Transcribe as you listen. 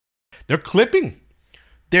They're clipping.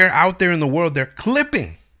 They're out there in the world. They're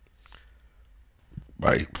clipping.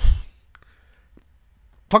 Right.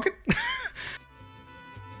 Fuck it.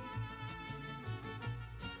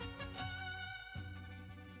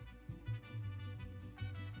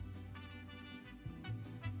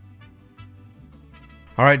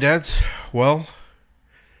 All right, dads. Well,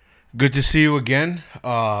 good to see you again.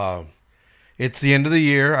 It's the end of the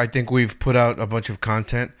year. I think we've put out a bunch of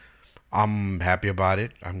content. I'm happy about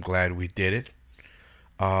it. I'm glad we did it.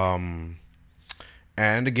 And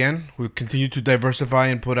again, we continue to diversify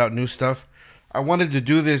and put out new stuff. I wanted to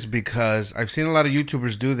do this because I've seen a lot of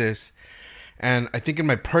YouTubers do this. And I think in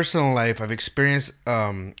my personal life, I've experienced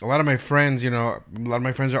a lot of my friends, a lot of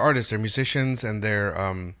my friends are artists, they're musicians, and they're...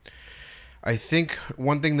 I think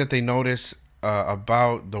one thing that they notice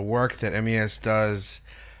about the work that MES does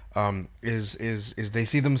is they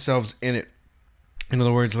see themselves in it. In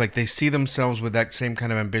other words, like they see themselves with that same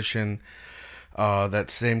kind of ambition, that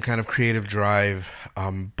same kind of creative drive,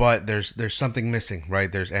 but there's something missing, right?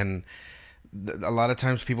 A lot of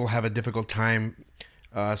times people have a difficult time,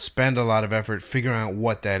 spend a lot of effort figuring out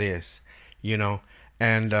what that is,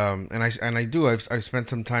 and I've spent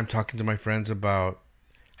some time talking to my friends about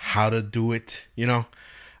how to do it,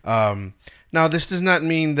 now this does not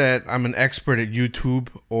mean that I'm an expert at YouTube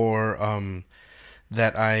or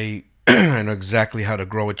that I I know exactly how to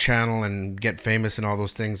grow a channel and get famous and all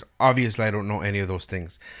those things. Obviously I don't know any of those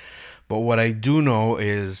things, but what I do know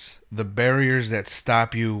is the barriers that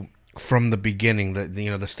stop you from the beginning,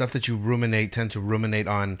 the stuff that you tend to ruminate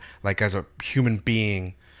on, like as a human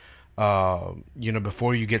being,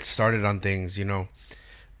 before you get started on things,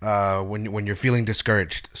 when you're feeling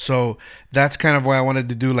discouraged. So that's kind of why I wanted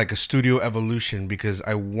to do like a studio evolution, because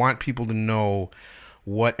I want people to know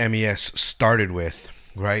what MES started with,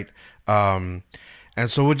 right? And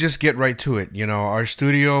so we'll just get right to it. Our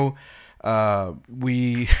studio,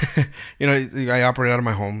 we, I operate out of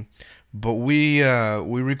my home, but we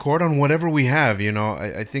record on whatever we have.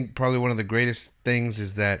 I think probably one of the greatest things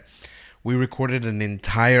is that we recorded an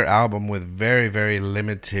entire album with very, very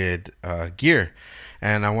limited gear.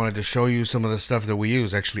 And I wanted to show you some of the stuff that we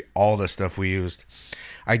use, actually all the stuff we used.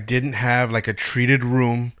 I didn't have like a treated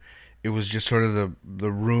room. It was just sort of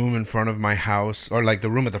the room in front of my house, or like the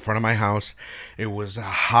room at the front of my house. It was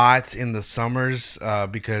hot in the summers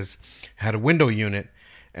because it had a window unit.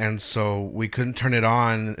 And so we couldn't turn it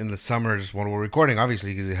on in the summers when we're recording,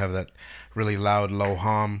 obviously, because you have that really loud, low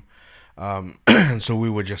hum. And so we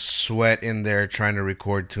would just sweat in there trying to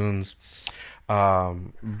record tunes.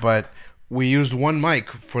 But we used one mic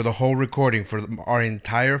for the whole recording. For our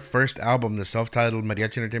entire first album, the self-titled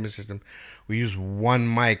Mariachi Entertainment System, we used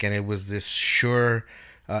one mic, and it was this Shure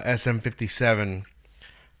SM57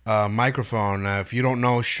 microphone. If you don't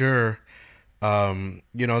know Shure,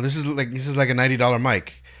 this is like a $90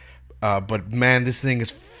 mic. But man, this thing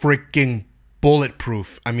is freaking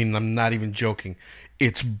bulletproof. I mean, I'm not even joking.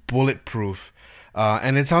 It's bulletproof.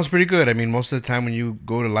 And it sounds pretty good. I mean, most of the time when you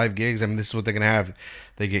go to live gigs, this is what they're going to have.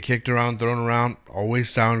 They get kicked around, thrown around, always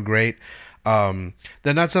sound great. They're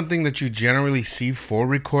not something that you generally see for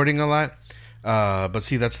recording a lot. But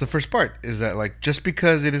see, that's the first part, is that like, just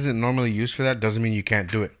because it isn't normally used for that doesn't mean you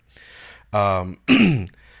can't do it. A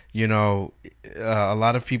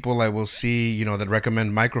lot of people I will see, that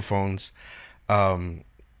recommend microphones, they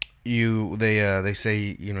say,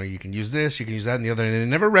 you can use this, you can use that, and the other, and they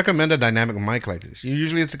never recommend a dynamic mic like this.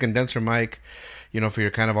 Usually it's a condenser mic, for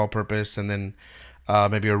your kind of all-purpose, and then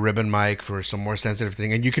maybe a ribbon mic for some more sensitive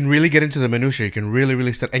thing. And you can really get into the minutia. You can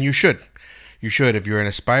really start, and you should if you're an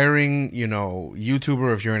aspiring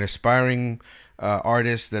YouTuber, if you're an aspiring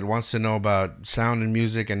artist that wants to know about sound and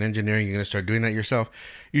music and engineering, you're going to start doing that yourself.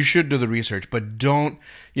 You should do the research, but don't,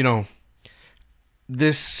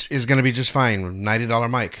 this is going to be just fine.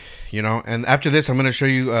 $90 mic, and after this, I'm going to show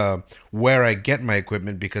you where I get my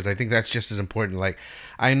equipment, because I think that's just as important. Like,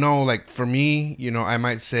 I know, like, for me, I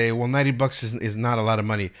might say, well, $90 is not a lot of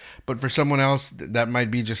money, but for someone else, that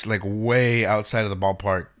might be just like way outside of the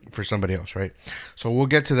ballpark for somebody else, right? So we'll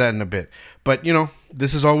get to that in a bit. But,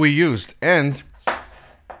 this is all we used. And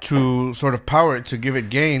to sort of power it, to give it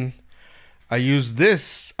gain, I use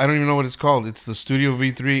this. I don't even know what it's called. It's the Studio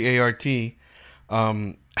V3 ART.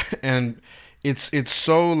 And it's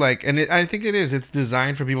so like, and I think it's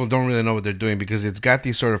designed for people who don't really know what they're doing, because it's got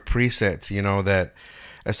these sort of presets, that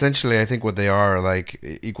essentially I think what they are like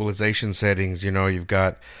equalization settings. You've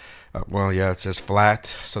got, it says flat,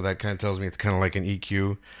 so that kind of tells me it's kind of like an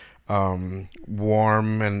EQ,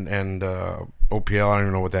 warm and OPL. I don't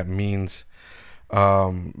even know what that means.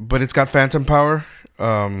 But it's got phantom power,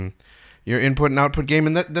 your input and output gain,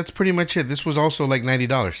 and that's pretty much it. This was also like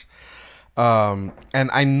 $90. And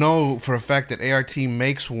I know for a fact that ART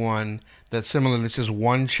makes one that's similar. This is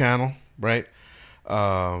one channel, right?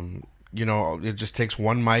 You know, it just takes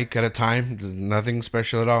one mic at a time. There's nothing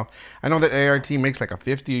special at all. I know that ART makes like a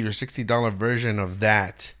 $50 or $60 version of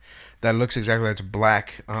that looks exactly like it's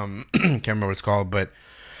black. Can't remember what it's called, but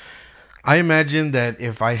I imagine that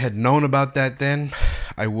if I had known about that then,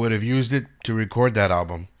 I would have used it to record that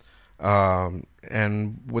album,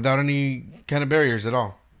 and without any kind of barriers at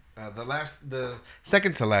all. The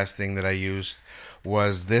second to last thing that I used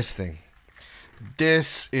was this thing.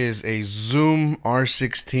 This is a Zoom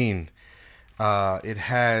R16. It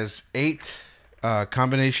has 8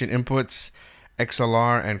 combination inputs,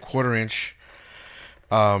 XLR and quarter inch.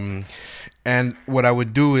 And what I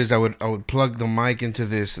would do is I would plug the mic into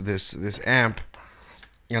this amp,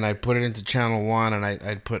 and I'd put it into channel 1, and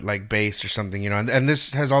I'd put like bass or something, you know. And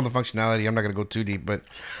this has all the functionality. I'm not gonna go too deep, but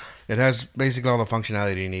it has basically all the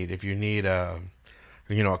functionality you need. If you need a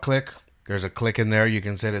click, there's a click in there. You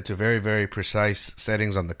can set it to very, very precise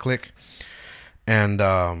settings on the click, and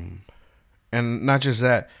not just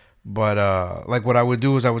that, but like what I would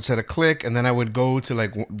do is I would set a click, and then I would go to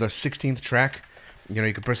like the 16th track. You know,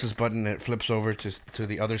 you can press this button and it flips over to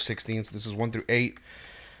the other 16s. This is 1 through 8,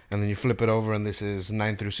 and then you flip it over, and this is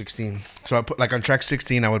 9 through 16. So I put like on track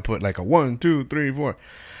 16, I would put like a 1, 2, 3, 4,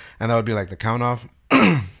 and that would be like the count off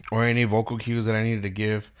or any vocal cues that I needed to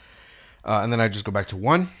give. And then I just go back to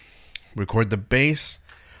 1, record the bass,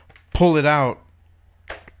 pull it out,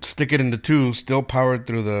 stick it into 2, still powered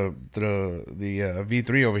through the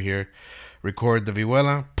V3 over here, record the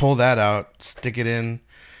vihuela, pull that out, stick it in,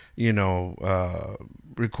 you know,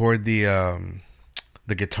 record the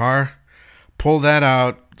guitar, pull that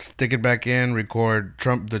out, stick it back in, record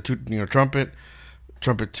trumpet 2,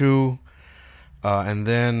 and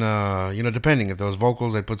then you know, depending if there was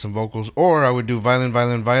vocals, I'd put some vocals, or I would do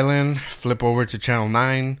violin, flip over to channel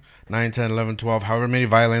 9, 10, 11, 12, however many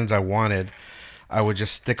violins I wanted. I would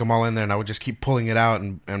just stick them all in there, and I would just keep pulling it out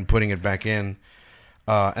and putting it back in,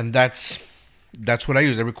 and that's what I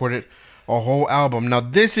use. I recorded a whole album. Now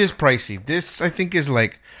this is pricey. This I think is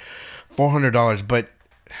like $400, but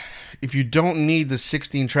if you don't need the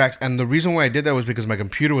 16 tracks, and the reason why I did that was because my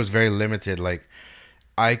computer was very limited. Like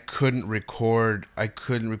I couldn't record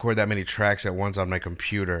that many tracks at once on my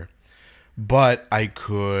computer, but I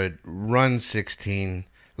could run 16,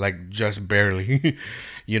 like just barely,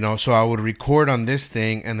 you know. So I would record on this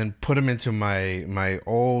thing and then put them into my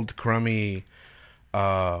old crummy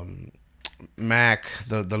Mac,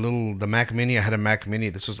 the Mac Mini. I had a Mac Mini.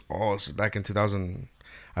 This was back in 2000.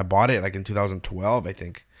 I bought it like in 2012, I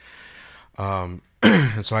think. And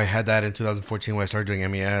so I had that in 2014 when I started doing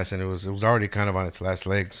MES, and it was already kind of on its last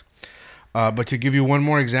legs. But to give you one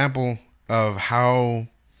more example of how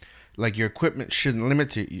like your equipment shouldn't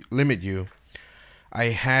limit you, I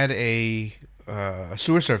had a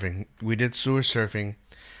sewer surfing. We did sewer surfing.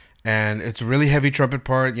 And it's a really heavy trumpet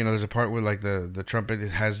part. You know, there's a part where like the trumpet,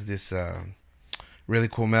 it has this really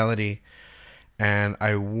cool melody. And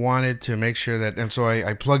I wanted to make sure that, and so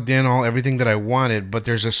I plugged in everything that I wanted, but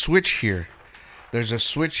there's a switch here. There's a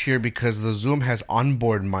switch here because the Zoom has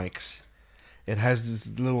onboard mics. It has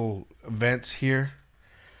these little vents here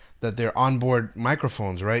that they're onboard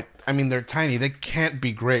microphones, right? I mean, they're tiny. They can't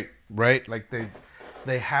be great, right? Like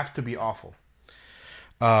they have to be awful.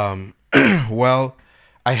 Well,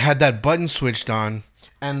 I had that button switched on,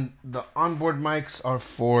 and the onboard mics are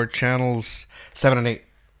for channels 7 and 8.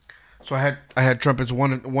 So I had trumpets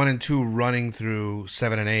 1 and 2 running through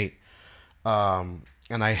 7 and 8,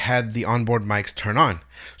 and I had the onboard mics turn on.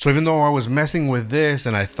 So even though I was messing with this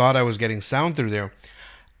and I thought I was getting sound through there,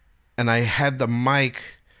 and I had the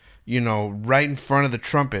mic, you know, right in front of the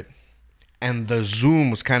trumpet, and the Zoom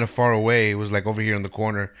was kind of far away. It was like over here in the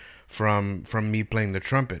corner from me playing the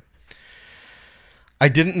trumpet. I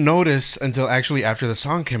didn't notice until actually after the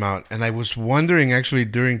song came out, and I was wondering actually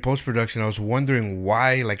during post-production, I was wondering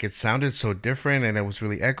why, like, it sounded so different, and it was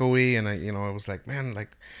really echoey, and I was like, man, like,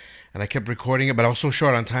 and I kept recording it, but I was so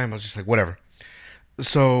short on time, I was just like, whatever.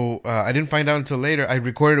 So I didn't find out until later. I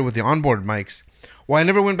recorded it with the onboard mics. Well, I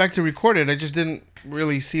never went back to record it. I just didn't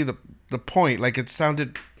really see the point. Like, it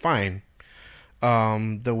sounded fine.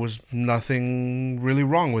 There was nothing really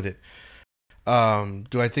wrong with it.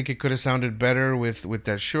 Do I think it could have sounded better with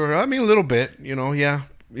that? Sure. I mean, a little bit, you know. Yeah,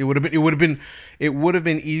 it would have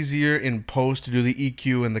been easier in post to do the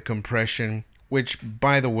EQ and the compression, which,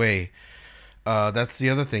 by the way, that's the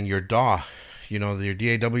other thing, your DAW, you know, your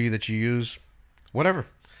DAW that you use, whatever.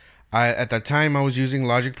 At that time I was using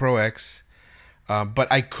Logic Pro X, but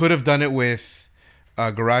I could have done it with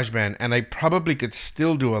GarageBand, and I probably could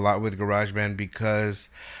still do a lot with GarageBand because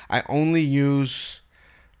I only use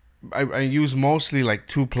I use mostly like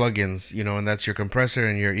two plugins, and that's your compressor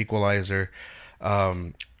and your equalizer.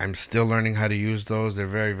 I'm still learning how to use those. They're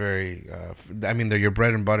very, very. I mean, they're your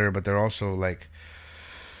bread and butter, but they're also like,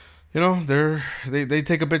 they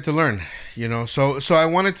take a bit to learn. So I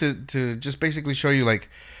wanted to just basically show you, like,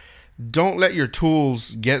 don't let your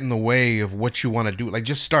tools get in the way of what you want to do. Like,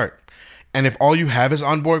 just start. And if all you have is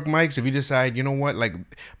onboard mics, if you decide, you know what, like,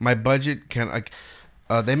 my budget can, like,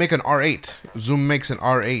 they make an R8. Zoom makes an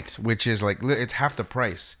R8, which is like, it's half the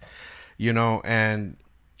price, and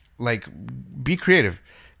like, be creative.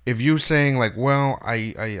 If you're saying like, well,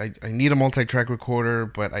 I need a multi-track recorder,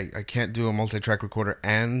 but I can't do a multi-track recorder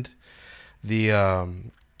and the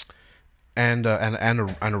and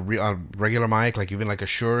a regular mic, like even like a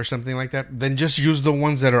Shure or something like that, then just use the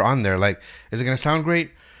ones that are on there. Like, is it gonna sound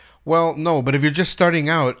great? Well, no, but if you're just starting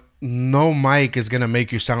out, no mic is gonna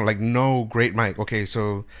make you sound like no great mic. Okay,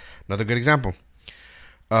 so another good example,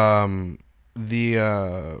 the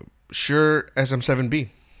Shure SM7B.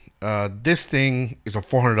 This thing is a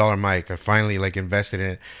 $400 mic. I finally like invested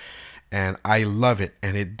in it, and I love it.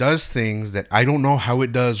 And it does things that I don't know how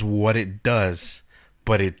it does what it does,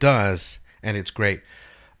 but it does, and it's great.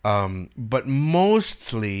 But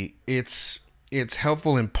mostly it's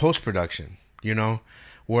helpful in post-production,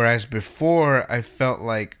 Whereas before, I felt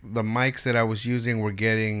like the mics that I was using were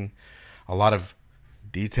getting a lot of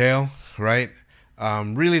detail, right?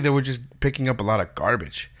 Really, they were just picking up a lot of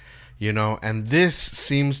garbage, and this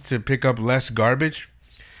seems to pick up less garbage.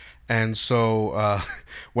 And so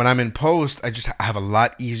when I'm in post, I have a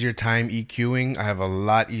lot easier time EQing. I have a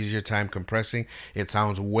lot easier time compressing. It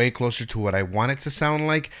sounds way closer to what I want it to sound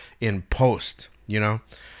like in post,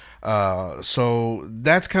 so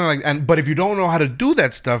that's kind of like, but if you don't know how to do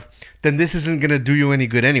that stuff, then this isn't going to do you any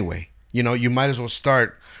good anyway. You might as well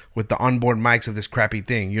start with the onboard mics of this crappy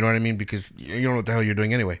thing. You know what I mean? Because you don't know what the hell you're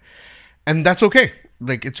doing anyway. And that's okay.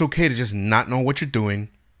 Like, it's okay to just not know what you're doing.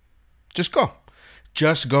 Just go.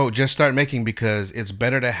 Just start making, because it's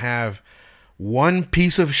better to have one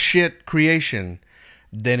piece of shit creation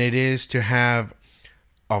than it is to have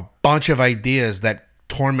a bunch of ideas that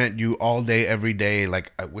torment you all day, every day.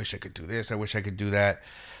 Like, I wish I could do this. I wish I could do that.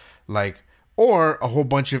 Like, or a whole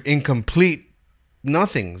bunch of incomplete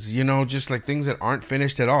nothings, just like things that aren't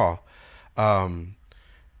finished at all.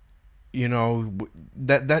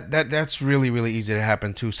 That's really, really easy to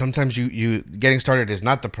happen too. Sometimes you getting started is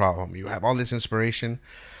not the problem. You have all this inspiration,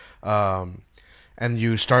 and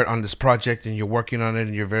you start on this project and you're working on it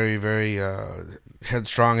and you're very, very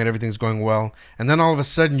headstrong and everything's going well. And then all of a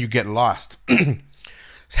sudden you get lost.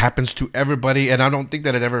 It happens to everybody, and I don't think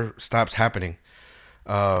that it ever stops happening.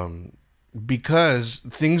 Because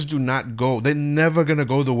things do not go, they're never going to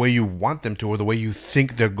go the way you want them to, or the way you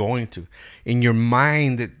think they're going to. In your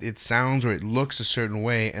mind, it sounds or it looks a certain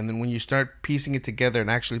way, and then when you start piecing it together and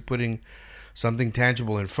actually putting something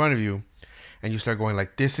tangible in front of you, and you start going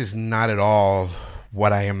like, this is not at all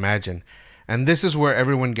what I imagine. And this is where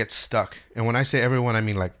everyone gets stuck. And when I say everyone, I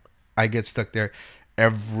mean like I get stuck there.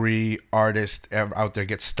 Every artist out there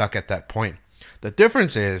gets stuck at that point. The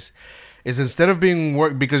difference is instead of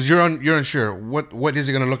being because you're unsure what is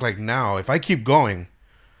it going to look like now if I keep going,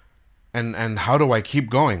 and how do I keep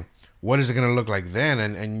going? What is it going to look like then?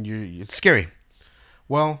 And it's scary.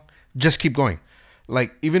 Well, just keep going.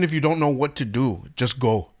 Like, even if you don't know what to do, just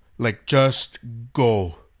go. Like, just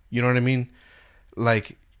go. You know what I mean?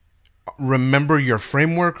 Like, remember your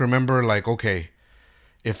framework. Remember, like, okay,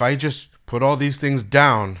 if I just put all these things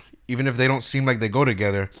down, even if they don't seem like they go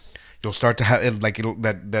together, you'll start to have it, like,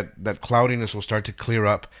 that cloudiness will start to clear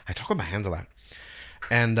up. I talk with my hands a lot,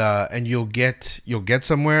 and you'll get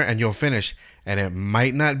somewhere and you'll finish. And it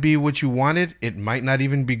might not be what you wanted. It might not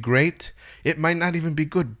even be great. It might not even be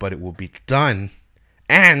good, but it will be done,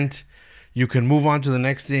 and you can move on to the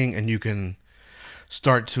next thing, and you can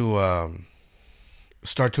start to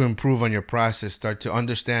improve on your process. Start to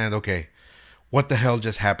understand. Okay, what the hell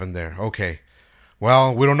just happened there? Okay.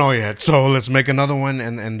 Well, we don't know yet, so let's make another one,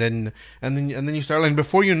 and then you start. And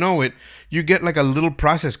before you know it, you get like a little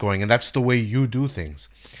process going, and that's the way you do things.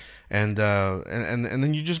 And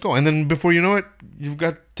then you just go, and then before you know it, you've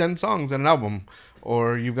got 10 songs and an album,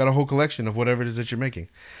 or you've got a whole collection of whatever it is that you're making.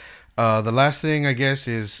 The last thing, I guess,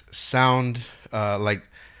 is sound. What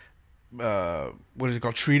is it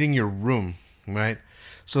called? Treating your room, right?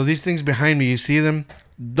 So these things behind me, you see them?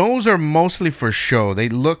 Those are mostly for show. They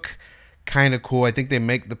look kind of cool. I think they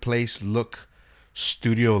make the place look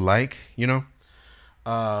studio-like,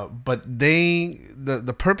 but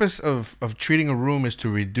the purpose of treating a room is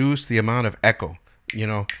to reduce the amount of echo. You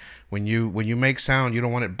know, when you make sound, you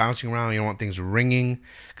don't want it bouncing around. You don't want things ringing,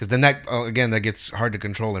 because then that again, that gets hard to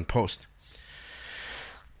control in post.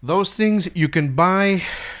 Those things you can buy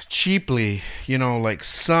cheaply, you know, like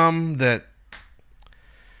some that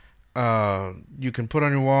you can put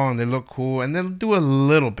on your wall and they look cool and they'll do a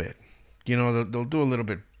little bit. You know, they'll do a little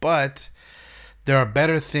bit, but there are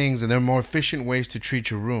better things and there are more efficient ways to treat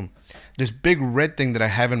your room. This big red thing that I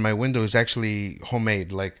have in my window is actually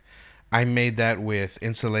homemade. Like, I made that with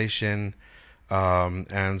insulation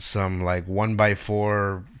and some like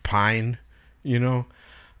 1x4 pine, you know.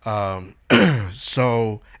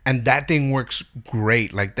 So, and that thing works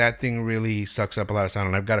great. Like, that thing really sucks up a lot of sound.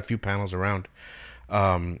 And I've got a few panels around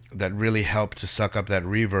that really help to suck up that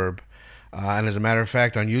reverb. And as a matter of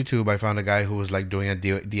fact, on YouTube, I found a guy who was like doing a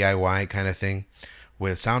DIY kind of thing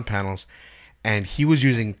with sound panels. And he was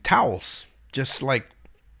using towels, just like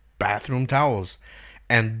bathroom towels.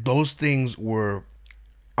 And those things were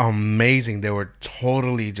amazing. They were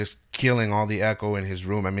totally just killing all the echo in his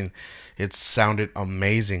room. I mean, it sounded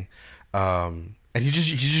amazing. And he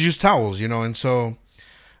just used towels, you know. And so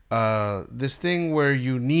this thing where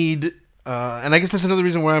you need, and I guess that's another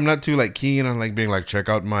reason why I'm not too like keen on like being like, check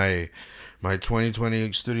out my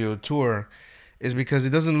 2020 studio tour, is because it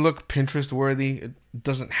doesn't look Pinterest worthy. It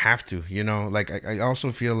doesn't have to, you know. Like, I also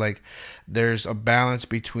feel like there's a balance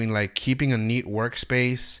between like keeping a neat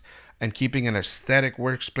workspace and keeping an aesthetic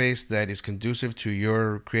workspace that is conducive to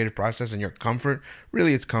your creative process and your comfort.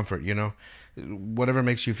 Really, it's comfort, you know, whatever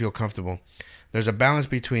makes you feel comfortable. There's a balance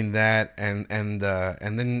between that and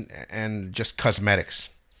just cosmetics.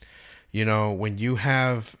 You know, when you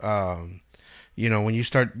have you know, when you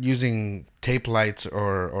start using tape lights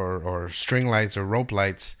or string lights or rope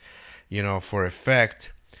lights, you know, for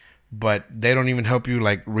effect, but they don't even help you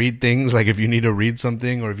like read things. Like, if you need to read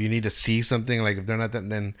something or if you need to see something, like if they're not that,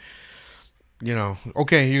 then, you know,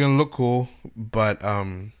 okay, you're gonna look cool, but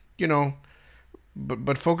you know,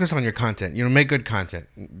 but focus on your content. You know, make good content.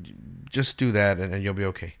 Just do that, and you'll be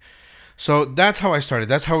okay. So that's how I started.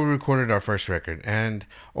 That's how we recorded our first record. And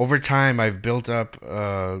over time, I've built up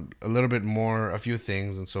a little bit more, a few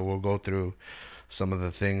things. And so we'll go through some of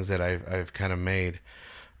the things that I've kind of made.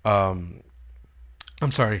 I'm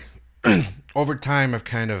sorry. Over time, I've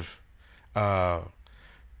kind of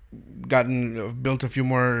built a few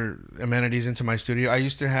more amenities into my studio. I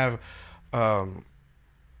used to have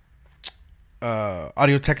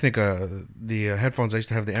Audio Technica, the headphones. I used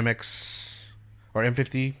to have the MX or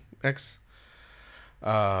M50X.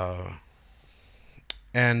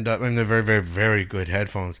 And I mean, they're very, very, very good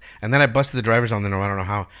headphones. And then I busted the drivers on them, I don't know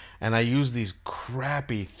how. And I use these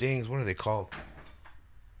crappy things. What are they called?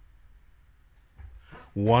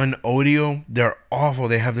 One Audio. They're awful.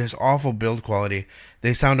 They have this awful build quality.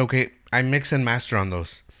 They sound okay. I mix and master on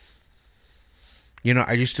those. You know,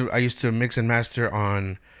 I used to mix and master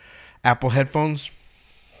on Apple headphones.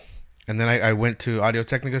 And then I went to Audio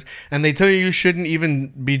Technicas, and they tell you shouldn't even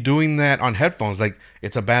be doing that on headphones. Like,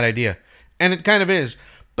 it's a bad idea. And it kind of is.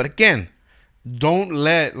 But again, don't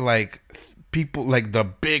let like people, like the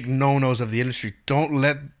big no-nos of the industry, don't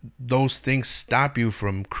let those things stop you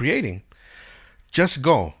from creating. Just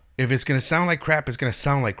go. If it's going to sound like crap, it's going to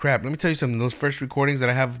sound like crap. Let me tell you something. Those first recordings that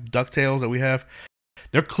I have, DuckTales that we have,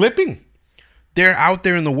 they're clipping. They're out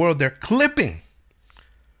there in the world. They're clipping.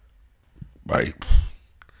 Right.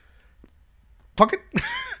 Fuck it.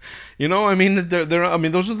 You know, I mean, I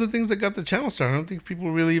mean, those are the things that got the channel started. I don't think people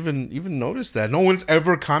really even noticed that. No one's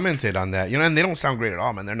ever commented on that, you know, and they don't sound great at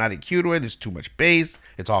all, man. They're not EQ'd away. There's too much bass.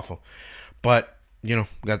 It's awful. But, you know,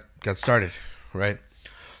 got started, right?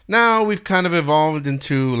 Now we've kind of evolved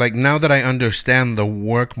into, like, now that I understand the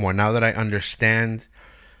work more, now that I understand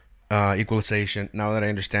equalization, now that I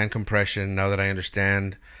understand compression, now that I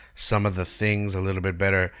understand some of the things a little bit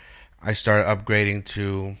better, I started upgrading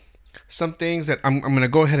to some things that I'm going to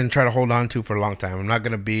go ahead and try to hold on to for a long time. I'm not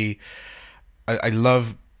going to be, I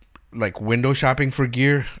love like window shopping for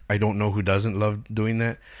gear. I don't know who doesn't love doing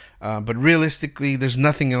that. But realistically, there's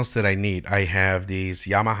nothing else that I need. I have these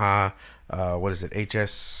Yamaha, what is it,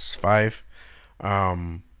 HS5.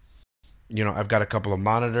 You know, I've got a couple of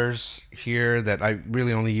monitors here that I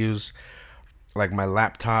really only use like my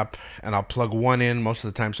laptop, and I'll plug one in most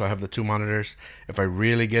of the time, so I have the two monitors. If I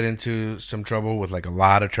really get into some trouble with like a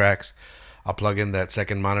lot of tracks, I'll plug in that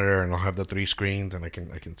second monitor and I'll have the 3 screens, and I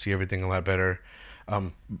can see everything a lot better.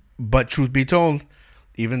 But truth be told,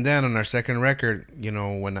 even then on our second record, you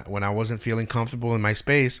know, when I wasn't feeling comfortable in my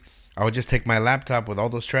space, I would just take my laptop with all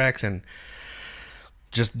those tracks and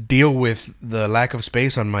just deal with the lack of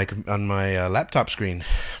space on my laptop screen.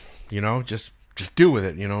 You know, just deal with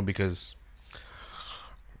it, you know, because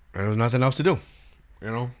there was nothing else to do. You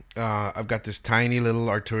know, I've got this tiny little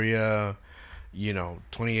Arturia,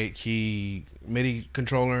 28 key MIDI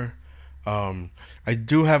controller. I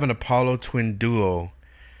do have an Apollo Twin Duo,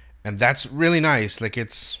 and that's really nice. Like,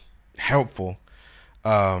 it's helpful.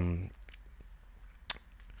 Um,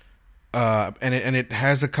 and it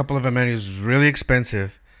has a couple of amenities. It's really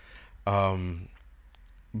expensive. Um,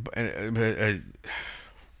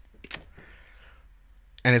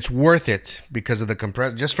 and it's worth it because of the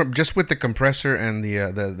compress just with the compressor and the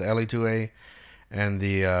LE2A and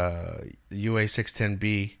the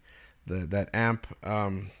UA610B, that amp.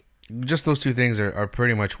 Just those two things are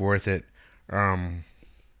pretty much worth it. Um,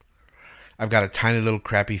 I've got a tiny little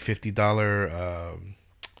crappy $50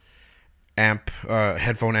 amp,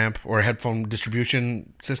 headphone amp or headphone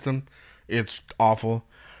distribution system. It's awful.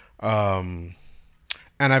 Um,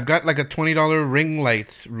 and I've got like a $20 ring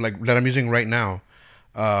light like that I'm using right now.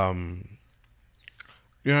 Um,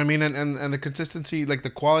 you know what I mean? And the consistency, like the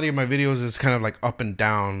quality of my videos is kind of like up and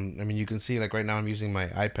down. I mean, you can see like right now I'm using my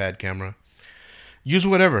iPad camera. Use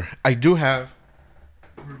whatever. I do have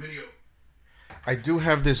for video. I do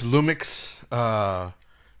have this Lumix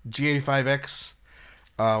G85X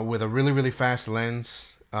with a really really fast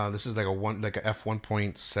lens. This is like a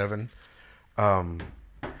f1.7,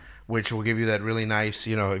 which will give you that really nice.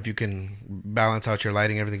 If you can balance out your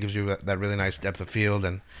lighting, everything gives you that really nice depth of field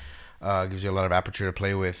and gives you a lot of aperture to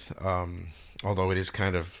play with. Although it is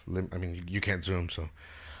kind of, I mean, you can't zoom, so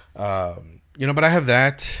but I have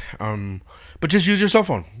that. But just use your cell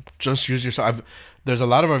phone. Just use your cell. There's a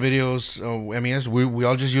lot of our videos. I mean, yes, we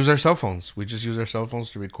all just use our cell phones. We just use our cell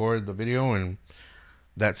phones to record the video, and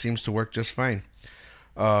that seems to work just fine.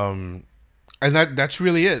 And that's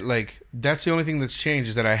really it. Like, that's the only thing that's changed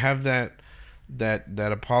is that I have that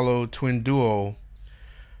Apollo Twin Duo.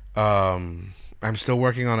 I'm still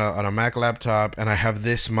working on a Mac laptop, and I have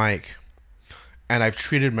this mic, and I've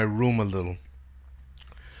treated my room a little.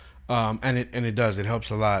 And it does. It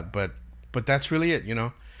helps a lot, but that's really it,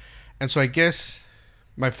 And so I guess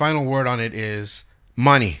my final word on it is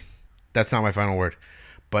money. That's not my final word,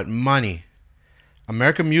 but money.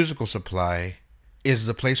 American Musical Supply is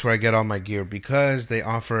the place where I get all my gear because they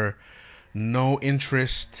offer no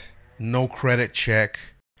interest, no credit check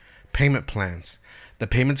payment plans. The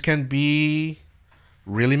payments can be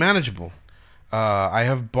really manageable. I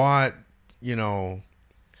have bought,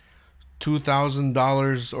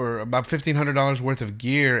 $2,000 or about $1,500 worth of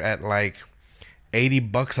gear at like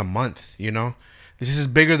 $80 a month. This is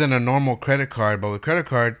bigger than a normal credit card, but with credit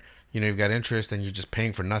card, you've got interest and you're just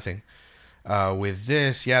paying for nothing. With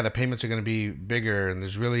this, yeah, the payments are going to be bigger and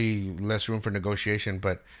there's really less room for negotiation.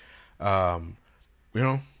 But you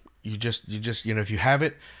just if you have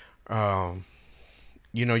it,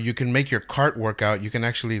 you can make your cart work out. You can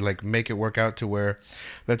actually like make it work out to where,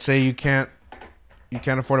 let's say you can't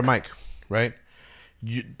afford a mic, right?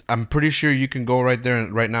 I'm pretty sure you can go right there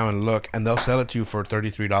and right now and look, and they'll sell it to you for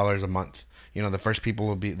 $33 a month. The first payment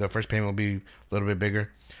will be a little bit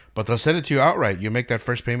bigger, but they'll send it to you outright. You make that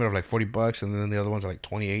first payment of like $40, and then the other ones are like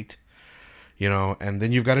 28. And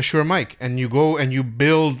then you've got a Shure mic, and you go and you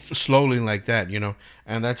build slowly like that.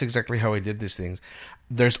 And that's exactly how I did these things.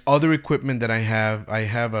 There's other equipment that I have. I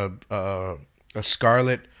have a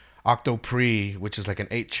Scarlett Octo Pre, which is like an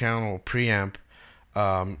 8-channel preamp.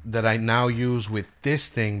 That I now use with this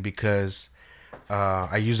thing because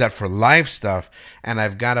I use that for live stuff, and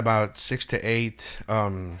I've got about 6 to 8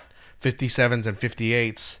 57s and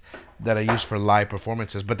 58s that I use for live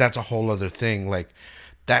performances. But that's a whole other thing. Like,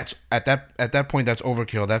 that's at that point, that's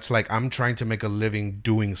overkill. That's like I'm trying to make a living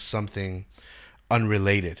doing something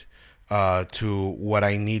unrelated to what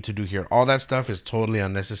I need to do here. All that stuff is totally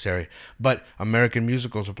unnecessary. But American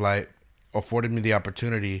Musical Supply afforded me the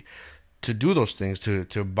opportunity to do those things,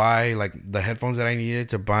 to buy like the headphones that I needed,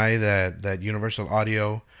 to buy that universal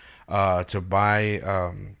audio, to buy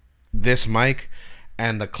this mic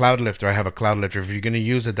and the cloud lifter. I have a cloud lifter. If you're gonna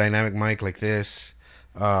use a dynamic mic like this,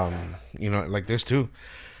 like this too,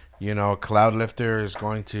 a cloud lifter is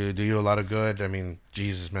going to do you a lot of good. I mean,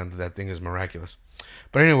 Jesus, man, that thing is miraculous.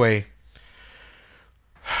 But anyway,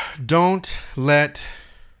 don't let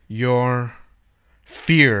your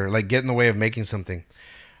fear like get in the way of making something.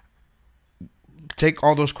 Take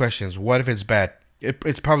all those questions. What if it's bad?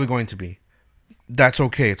 It's probably going to be. That's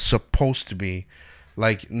okay. It's supposed to be.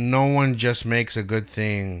 Like, no one just makes a good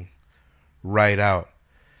thing right out.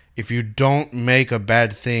 If you don't make a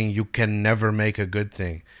bad thing, you can never make a good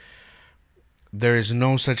thing. There is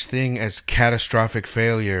no such thing as catastrophic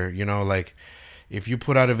failure. Like, if you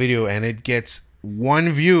put out a video and it gets one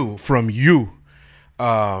view from you,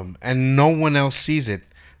 and no one else sees it,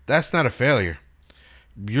 that's not a failure.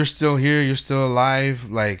 You're still here. You're still alive.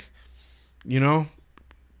 Like, you know,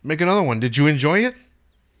 make another one. Did you enjoy it?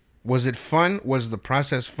 Was it fun? Was the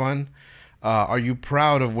process fun? Are you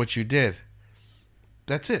proud of what you did?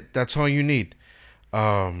 That's it. That's all you need.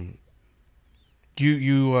 Um, you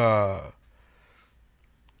you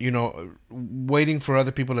you know, waiting for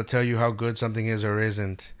other people to tell you how good something is or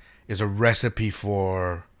isn't is a recipe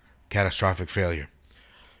for catastrophic failure.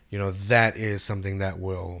 You know, that is something that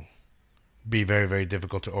will be very, very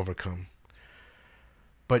difficult to overcome.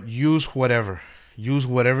 But use whatever. Use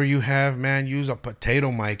whatever you have, man. Use a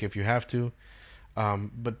potato mic if you have to.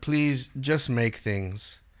 But please just make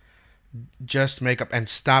things. Just make up and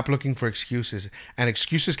stop looking for excuses. And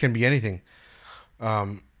excuses can be anything.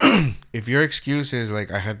 Um, if your excuse is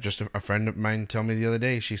like, I had just a friend of mine tell me the other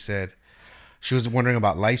day, she said she was wondering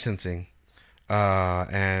about licensing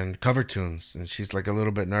and cover tunes. And she's like a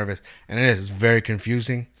little bit nervous. And it's very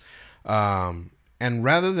confusing. And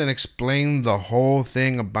rather than explain the whole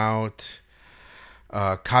thing about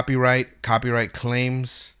copyright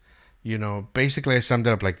claims, you know, basically I summed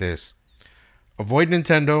it up like this: avoid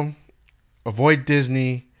Nintendo, avoid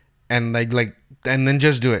Disney, and and then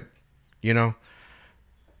just do it. You know,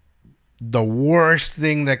 the worst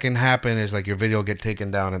thing that can happen is like your video get taken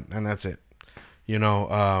down, and that's it. You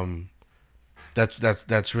know,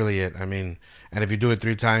 that's really it. I mean, and if you do it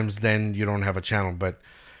 3 times, then you don't have a channel. But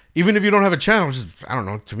even if you don't have a channel, just, I don't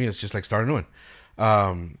know. To me, it's just like start a new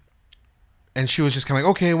one. And she was just kind of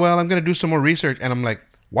like, okay, well, I'm gonna do some more research, and I'm like,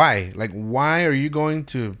 why? Like, why are you going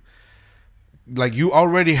to? Like, you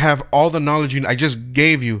already have all the knowledge I just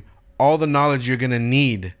gave you all the knowledge you're gonna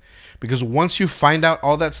need, because once you find out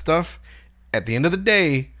all that stuff, at the end of the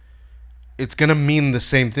day, it's gonna mean the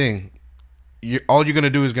same thing. All you're gonna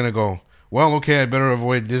do is gonna go, well, okay, I better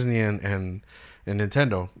avoid Disney and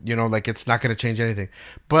Nintendo. You know, like, it's not gonna change anything.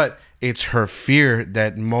 But it's her fear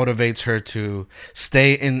that motivates her to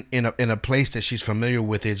stay in a place that she's familiar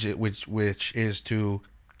with, which is to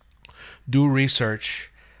do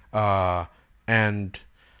research and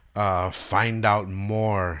find out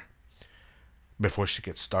more before she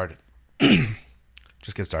gets started.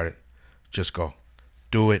 Just get started. Just go.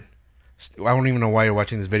 Do it. I don't even know why you're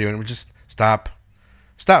watching this video. And just stop.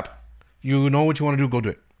 Stop. You know what you want to do. Go do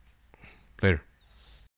it. Later.